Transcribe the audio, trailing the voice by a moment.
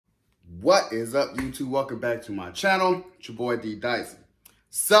What is up, YouTube? Welcome back to my channel. It's your boy D Dyson.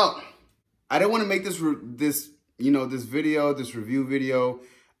 So, I didn't want to make this review video.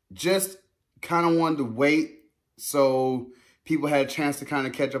 Just kind of wanted to wait so people had a chance to kind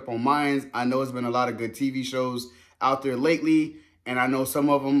of catch up on Mayans. I know there's been a lot of good TV shows out there lately, and I know some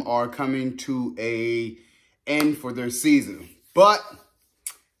of them are coming to a end for their season. But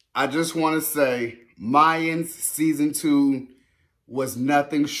I just want to say Mayans season 2 was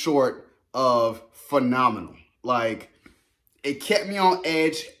nothing short of phenomenal. Like, it kept me on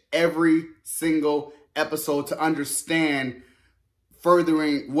edge every single episode to understand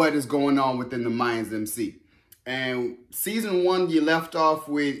furthering what is going on within the Mayans MC. And season 1, you left off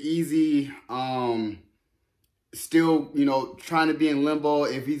with Easy still, trying to be in limbo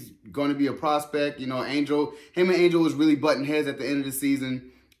if he's going to be a prospect. Him and Angel was really butting heads at the end of the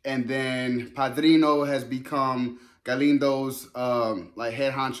season. And then Padrino has become Galindo's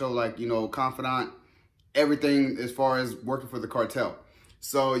head honcho, confidant, everything as far as working for the cartel.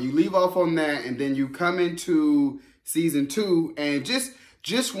 So you leave off on that, and then you come into season 2, and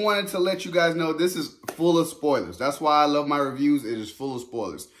just wanted to let you guys know this is full of spoilers. That's why I love my reviews. It is full of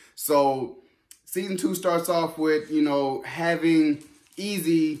spoilers. So season 2 starts off with, having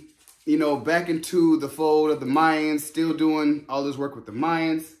Easy, back into the fold of the Mayans, still doing all this work with the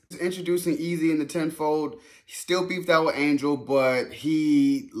Mayans. Introducing Easy in the tenfold. He still beefed out with Angel, but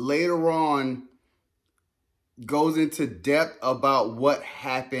he later on goes into depth about what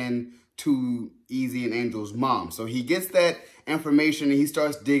happened to Easy and Angel's mom. So he gets that information and he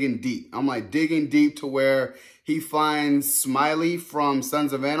starts digging deep. I'm like digging deep to where he finds Smiley from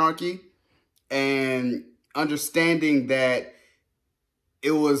Sons of Anarchy and understanding that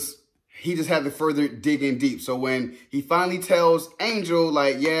he just had to further dig in deep. So when he finally tells Angel,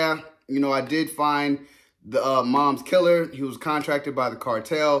 I did find the mom's killer. He was contracted by the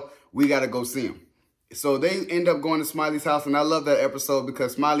cartel. We got to go see him. So they end up going to Smiley's house. And I love that episode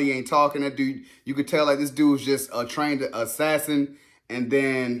because Smiley ain't talking. That dude, you could tell this dude was just a trained assassin. And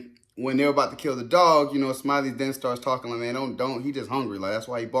then when they're about to kill the dog, Smiley then starts talking like, man, don't, he just hungry. That's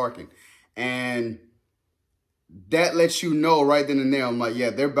why he barking. And that lets you know right then and there. I'm like,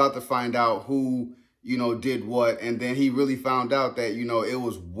 yeah, they're about to find out who, did what. And then he really found out that, it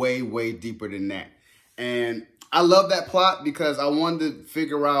was way, way deeper than that. And I love that plot because I wanted to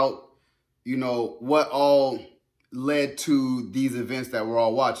figure out, what all led to these events that we're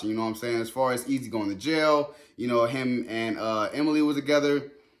all watching. You know what I'm saying? As far as Easy going to jail, him and Emily was together.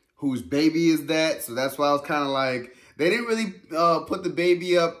 Whose baby is that? So that's why I was kind of like, they didn't really put the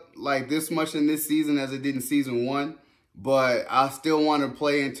baby up like this much in this season as it did in season 1. But I still want to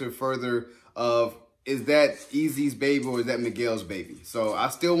play into further of, is that Easy's baby or is that Miguel's baby? So I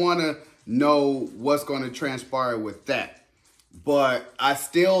still want to know what's going to transpire with that. But I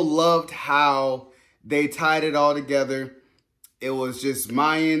still loved how they tied it all together. It was just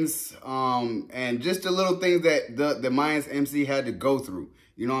Mayans and just the little things that the Mayans MC had to go through.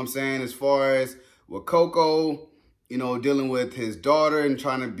 You know what I'm saying? As far as with Coco, dealing with his daughter and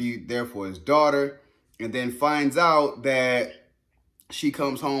trying to be there for his daughter. And then finds out that she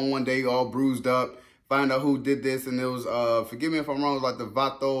comes home one day all bruised up. Find out who did this. And it was, forgive me if I'm wrong, it was like the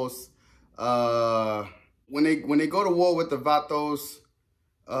Vatos. When they go to war with the Vatos,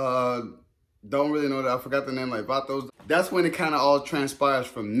 don't really know that. I forgot the name, like Vatos. That's when it kind of all transpires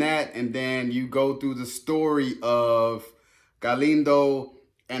from that. And then you go through the story of Galindo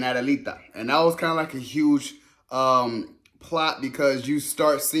and Adelita. And that was kind of like a huge plot because you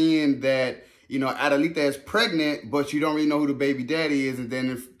start seeing that, Adelita is pregnant, but you don't really know who the baby daddy is. And then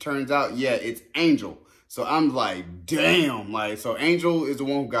it turns out, yeah, it's Angel. So I'm like, damn. So Angel is the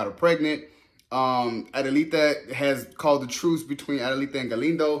one who got her pregnant. Adelita has called the truce between Adelita and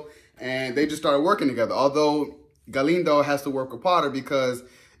Galindo, and they just started working together. Although Galindo has to work with Potter because,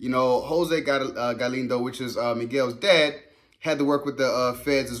 Jose Galindo, which is Miguel's dad, had to work with the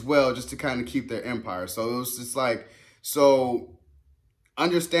feds as well just to kind of keep their empire. So it was just like, so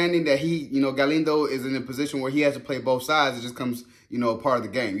understanding that Galindo is in a position where he has to play both sides, it just comes, part of the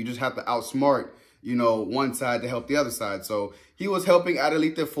game. You just have to outsmart one side to help the other side. So he was helping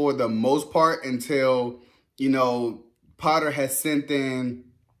Adelita for the most part until, Potter has sent in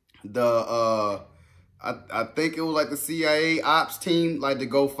the, I think it was like the CIA ops team, to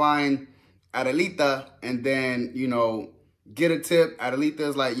go find Adelita and then, get a tip.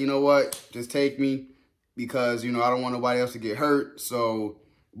 Adelita's like, you know what, just take me because, I don't want nobody else to get hurt. So,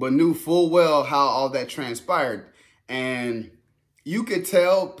 but knew full well how all that transpired. And you could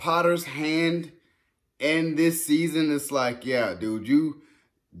tell Potter's hand in this season, it's like, yeah, dude,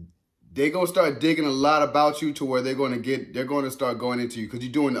 they're going to start digging a lot about you to where they're going to start going into you because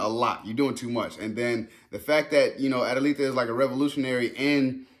you're doing a lot. You're doing too much. And then the fact that, you know, Adelita is like a revolutionary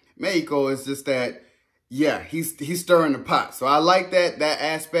in Mexico is just that, yeah, he's stirring the pot. So I like that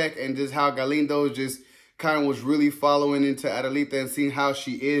aspect, and just how Galindo just kind of was really following into Adelita and seeing how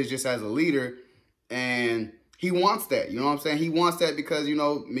she is just as a leader. And he wants that, you know what I'm saying? He wants that because, you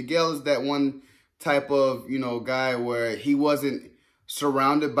know, Miguel is that one type of, you know, guy where he wasn't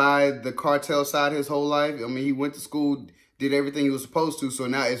surrounded by the cartel side his whole life. I mean, he went to school, did everything he was supposed to, so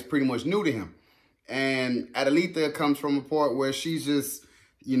now it's pretty much new to him. And Adelita comes from a part where she's just,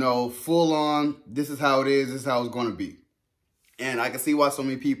 you know, full on, this is how it is, this is how it's going to be. And I can see why so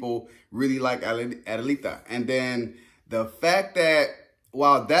many people really like Adelita. And then the fact that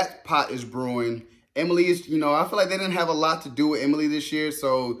while that pot is brewing, Emily is, you know, I feel like they didn't have a lot to do with Emily this year.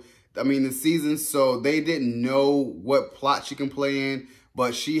 So, I mean, the season, so they didn't know what plot she can play in,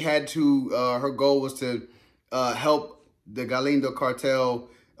 but she had to, her goal was to help the Galindo cartel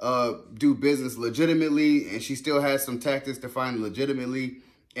do business legitimately, and she still has some tactics to find legitimately,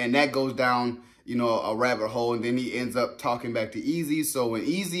 and that goes down, you know, a rabbit hole, and then he ends up talking back to Easy. So when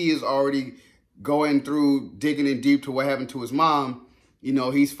Easy is already going through, digging in deep to what happened to his mom, you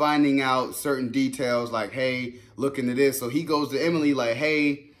know, he's finding out certain details like, hey, look into this. So he goes to Emily like,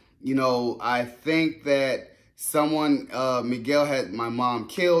 hey, you know, I think that someone, Miguel had my mom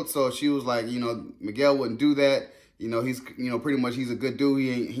killed. So she was like, you know, Miguel wouldn't do that. You know, he's, you know, pretty much he's a good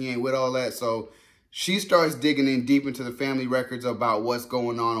dude. He ain't with all that. So she starts digging in deep into the family records about what's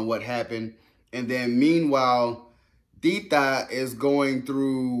going on and what happened. And then meanwhile, Dita is going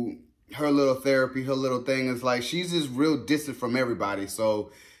through her little therapy, her little thing. It's like she's just real distant from everybody.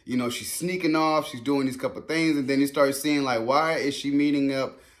 So, you know, she's sneaking off. She's doing these couple things. And then you start seeing like, why is she meeting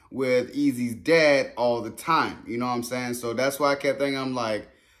up with Easy's dad all the time? You know what I'm saying? So that's why I kept thinking, I'm like,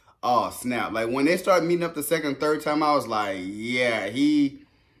 oh, snap. Like when they started meeting up the second, third time, I was like, yeah, he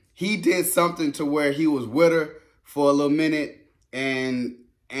did something to where he was with her for a little minute. And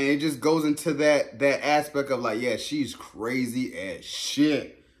it just goes into that aspect of like, yeah, she's crazy as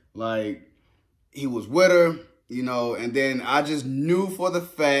shit. Like, he was with her, you know, and then I just knew for the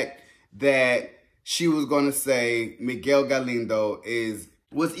fact that she was going to say Miguel Galindo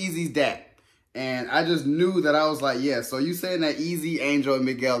was Easy's dad. And I just knew that. I was like, yeah, so you saying that Easy, Angel, and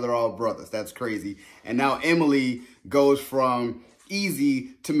Miguel, they're all brothers. That's crazy. And now Emily goes from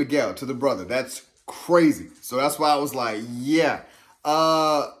Easy to Miguel, to the brother. That's crazy. So that's why I was like, yeah,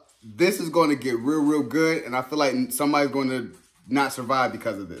 this is going to get real, real good. And I feel like somebody's going to not survive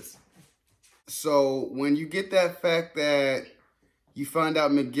because of this. So when you get that fact that you find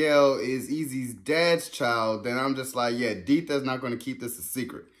out Miguel is Easy's dad's child, then I'm just like, yeah, Dita's not going to keep this a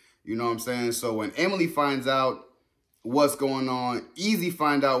secret. You know what I'm saying? So when Emily finds out what's going on, Easy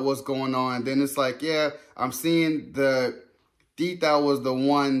find out what's going on, then it's like, yeah, I'm seeing Dita was the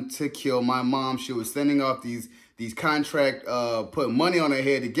one to kill my mom. She was sending off these contract, putting money on her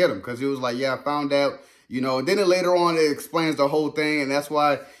head to get them, because it was like, yeah, I found out, you know. And then later on it explains the whole thing, and that's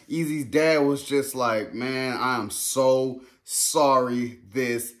why Easy's dad was just like, man, I am so sorry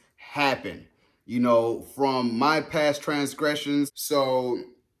this happened, you know, from my past transgressions. So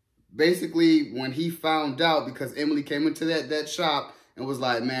basically when he found out, because Emily came into that shop and was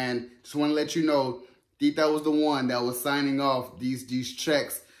like, man, just want to let you know, Dita was the one that was signing off these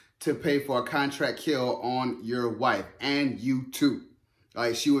checks to pay for a contract kill on your wife and you too.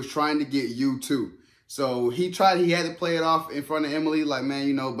 Like, she was trying to get you too. So he had to play it off in front of Emily, like, man,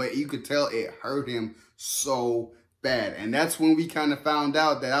 you know, but you could tell it hurt him so bad. And that's when we kind of found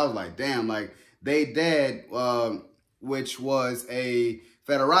out that I was like, damn, like, they dad, which was a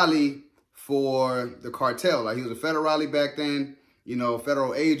federale for the cartel. Like, he was a federale back then, you know,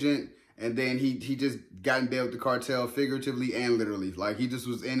 federal agent. And then he just got in bed with the cartel, figuratively and literally. Like, he just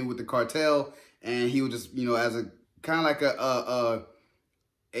was in it with the cartel, and he was just, you know, as a kind of like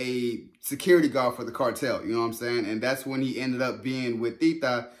a security guard for the cartel, you know what I'm saying? And that's when he ended up being with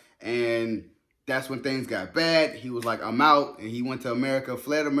Dita, and that's when things got bad. He was like, I'm out, and he went to America,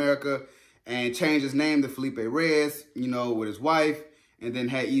 fled America, and changed his name to Felipe Reyes, you know, with his wife, and then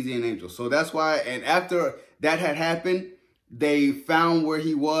had Easy and Angel. So that's why, and after that had happened, they found where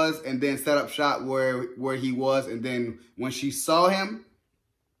he was and then set up shop where he was. And then when she saw him,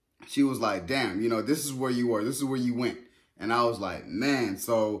 she was like, damn, you know, this is where you were. This is where you went. And I was like, man.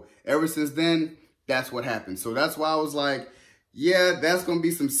 So ever since then, that's what happened. So that's why I was like, yeah, that's going to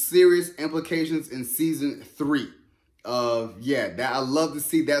be some serious implications in season 3 of, yeah, that I love to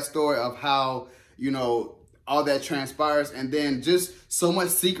see that story of how, you know, all that transpires. And then just so much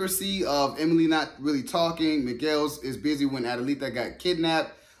secrecy of Emily not really talking. Miguel is busy when Adelita got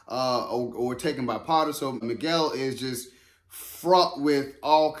kidnapped. or taken by Potter. So Miguel is just fraught with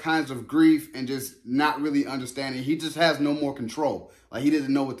all kinds of grief and just not really understanding. He just has no more control. Like, he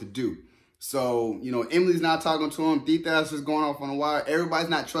doesn't know what to do. So, you know, Emily's not talking to him. Tita's just going off on a wire. Everybody's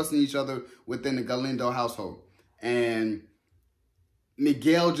not trusting each other within the Galindo household. And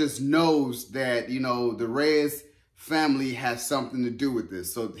Miguel just knows that, you know, the Reyes family has something to do with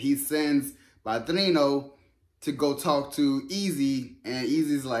this. So he sends Padrino to go talk to Easy. And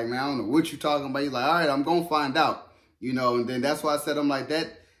Easy's like, man, I don't know what you're talking about. He's like, all right, I'm going to find out. You know, and then that's why I said, I'm like,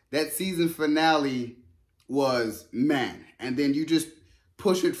 that season finale was, man. And then you just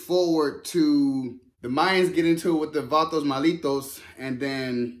push it forward to the Mayans get into it with the Vatos Malitos. And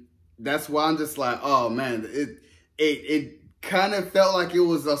then that's why I'm just like, oh, man, it kind of felt like it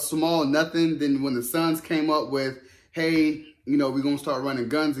was a small nothing. Then when the Sons came up with, hey, you know, we're going to start running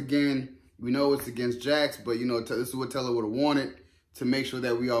guns again. We know it's against Jax, but, you know, this is what Teller would have wanted to make sure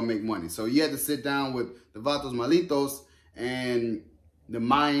that we all make money. So you had to sit down with the Vatos Malitos and the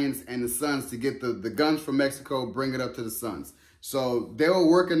Mayans and the Sons to get the guns from Mexico, bring it up to the Sons. So they were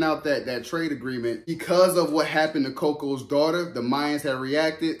working out that trade agreement. Because of what happened to Coco's daughter, the Mayans had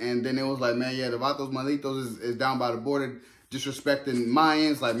reacted, and then it was like, man, yeah, the Vatos Malitos is down by the border disrespecting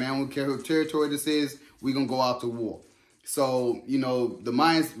Mayans. Like, man, we don't care who territory this is, we're going to go out to war. So, you know, the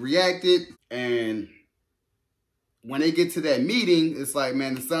Mayans reacted, and when they get to that meeting, it's like,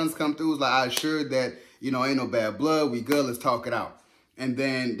 man, the Sons come through. It's like, I assured that, you know, ain't no bad blood. We good. Let's talk it out. And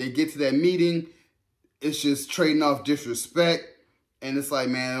then they get to that meeting. It's just trading off disrespect. And it's like,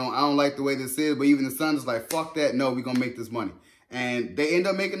 man, I don't like the way this is. But even the Sons is like, fuck that. No, we're going to make this money. And they end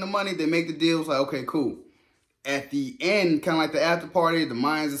up making the money. They make the deal. It's like, okay, cool. At the end, kind of like the after party, the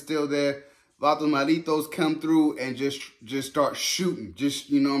Mayans are still there. Vatos Malitos come through and just start shooting. Just,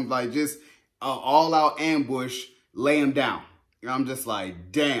 you know, like just all out ambush. Lay him down. And I'm just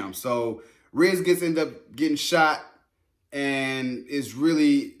like, damn. So Riz end up getting shot and is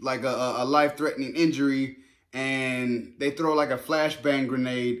really like a life-threatening injury. And they throw like a flashbang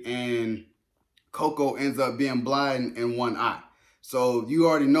grenade, and Coco ends up being blind in one eye. So you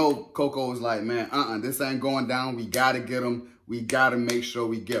already know Coco was like, man, this ain't going down. We got to get him. We got to make sure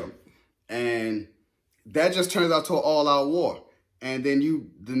we get him. And that just turns out to an all-out war. And then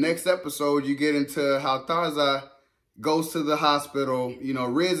the next episode, you get into how Tarza goes to the hospital. You know,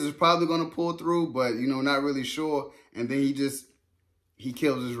 Riz is probably going to pull through, but, you know, not really sure. And then he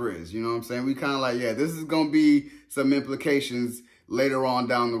kills his Riz. You know what I'm saying? We kind of like, yeah, this is going to be some implications later on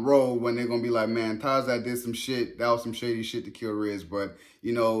down the road when they're going to be like, man, Tarzan did some shit. That was some shady shit to kill Riz. But,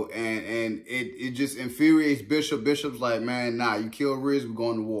 you know, and it just infuriates Bishop. Bishop's like, man, nah, you kill Riz, we're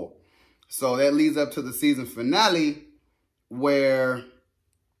going to war. So that leads up to the season finale where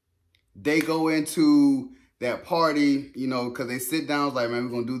they go into that party, you know, because they sit down, it's like, man, we're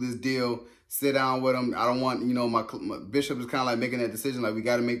going to do this deal. Sit down with them. I don't want, you know, my Bishop is kind of like making that decision. Like, we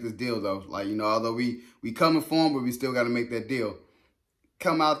got to make this deal, though. Like, you know, although we coming for him, but we still got to make that deal.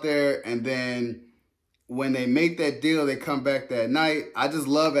 Come out there, and then when they make that deal, they come back that night. I just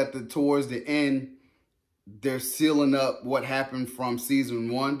love towards the end, they're sealing up what happened from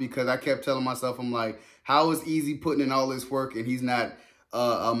season 1, because I kept telling myself, I'm like, how is Easy putting in all this work and he's not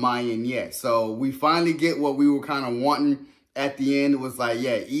a Mayan yet? So we finally get what we were kind of wanting. At the end, it was like,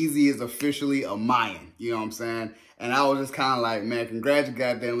 yeah, Easy is officially a Mayan. You know what I'm saying? And I was just kind of like, man, congratulations,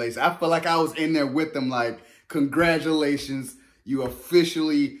 goddamn ladies. I feel like I was in there with them, like, congratulations, you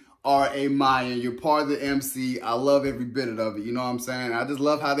officially are a Mayan. You're part of the MC. I love every bit of it. You know what I'm saying? I just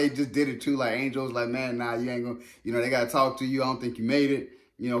love how they just did it too. Like, Angel's like, man, nah, you ain't gonna, you know, they gotta talk to you. I don't think you made it.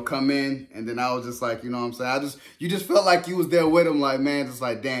 You know, come in. And then I was just like, you know what I'm saying? You just felt like you was there with them. Like, man, just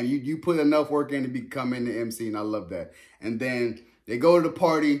like, damn, you put enough work in to become in the MC, and I love that. And then they go to the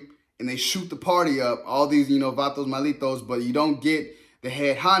party and they shoot the party up. All these, you know, Vatos Malitos, but you don't get the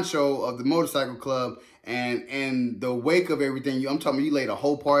head honcho of the motorcycle club. And in the wake of everything, I'm talking about, you laid a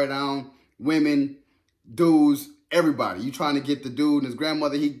whole party down, women, dudes, everybody. You trying to get the dude and his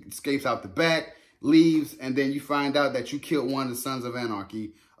grandmother, he escapes out the back, leaves, and then you find out that you killed one of the Sons of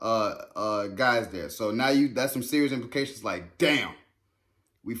Anarchy guys there. So now that's some serious implications, like, damn,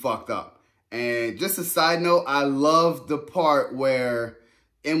 we fucked up. And just a side note, I love the part where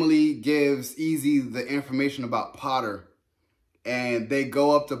Emily gives Easy the information about Potter. And they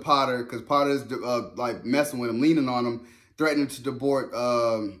go up to Potter because Potter's like messing with him, leaning on him, threatening to deport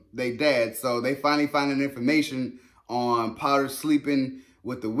their dad. So they finally find an information on Potter sleeping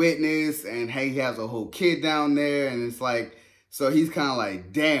with the witness, and hey, he has a whole kid down there. And it's like, so he's kind of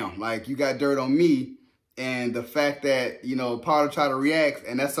like, damn, like, you got dirt on me. And the fact that, you know, Potter tried to react,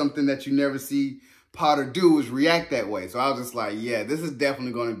 and that's something that you never see Potter do is react that way. So I was just like, yeah, this is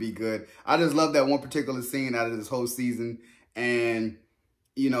definitely going to be good. I just love that one particular scene out of this whole season. And,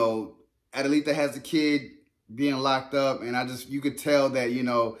 you know, Adelita has a kid being locked up. And you could tell that, you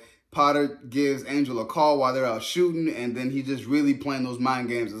know, Potter gives Angel a call while they're out shooting. And then he just really playing those mind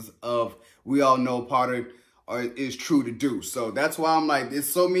games of, we all know Potter is true to do. So that's why I'm like,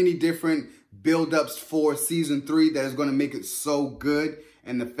 there's so many different build-ups for season 3 that is going to make it so good.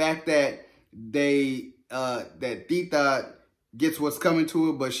 And the fact that that Tita gets what's coming to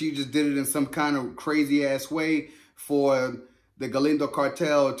her, but she just did it in some kind of crazy ass way for the Galindo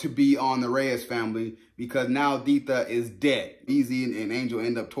cartel to be on the Reyes family, because now Tita is dead. Easy and Angel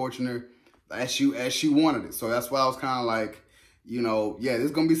end up torturing her as she wanted it. So that's why I was kind of like, you know, yeah,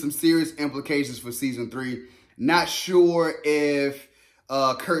 there's gonna be some serious implications for season 3. Not sure if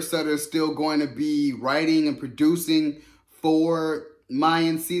Kurt Sutter is still going to be writing and producing for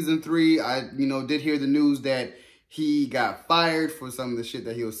Mayans season 3. I, you know, did hear the news that he got fired for some of the shit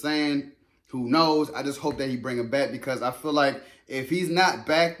that he was saying. Who knows? I just hope that he bring him back, because I feel like if he's not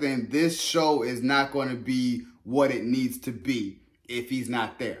back, then this show is not going to be what it needs to be if he's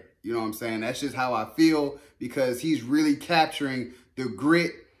not there. You know what I'm saying? That's just how I feel, because he's really capturing the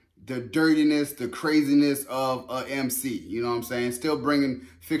grit, the dirtiness, the craziness of a MC. You know what I'm saying? Still bringing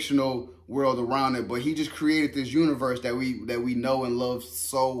fictional world around it, but he just created this universe that we know and love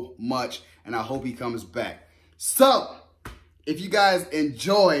so much, and I hope he comes back. So, if you guys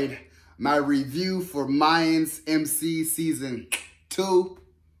enjoyed my review for Mayans MC Season 2,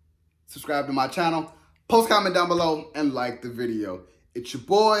 subscribe to my channel, post comment down below, and like the video. It's your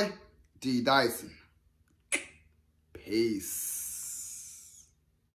boy, D. Dyson. Peace.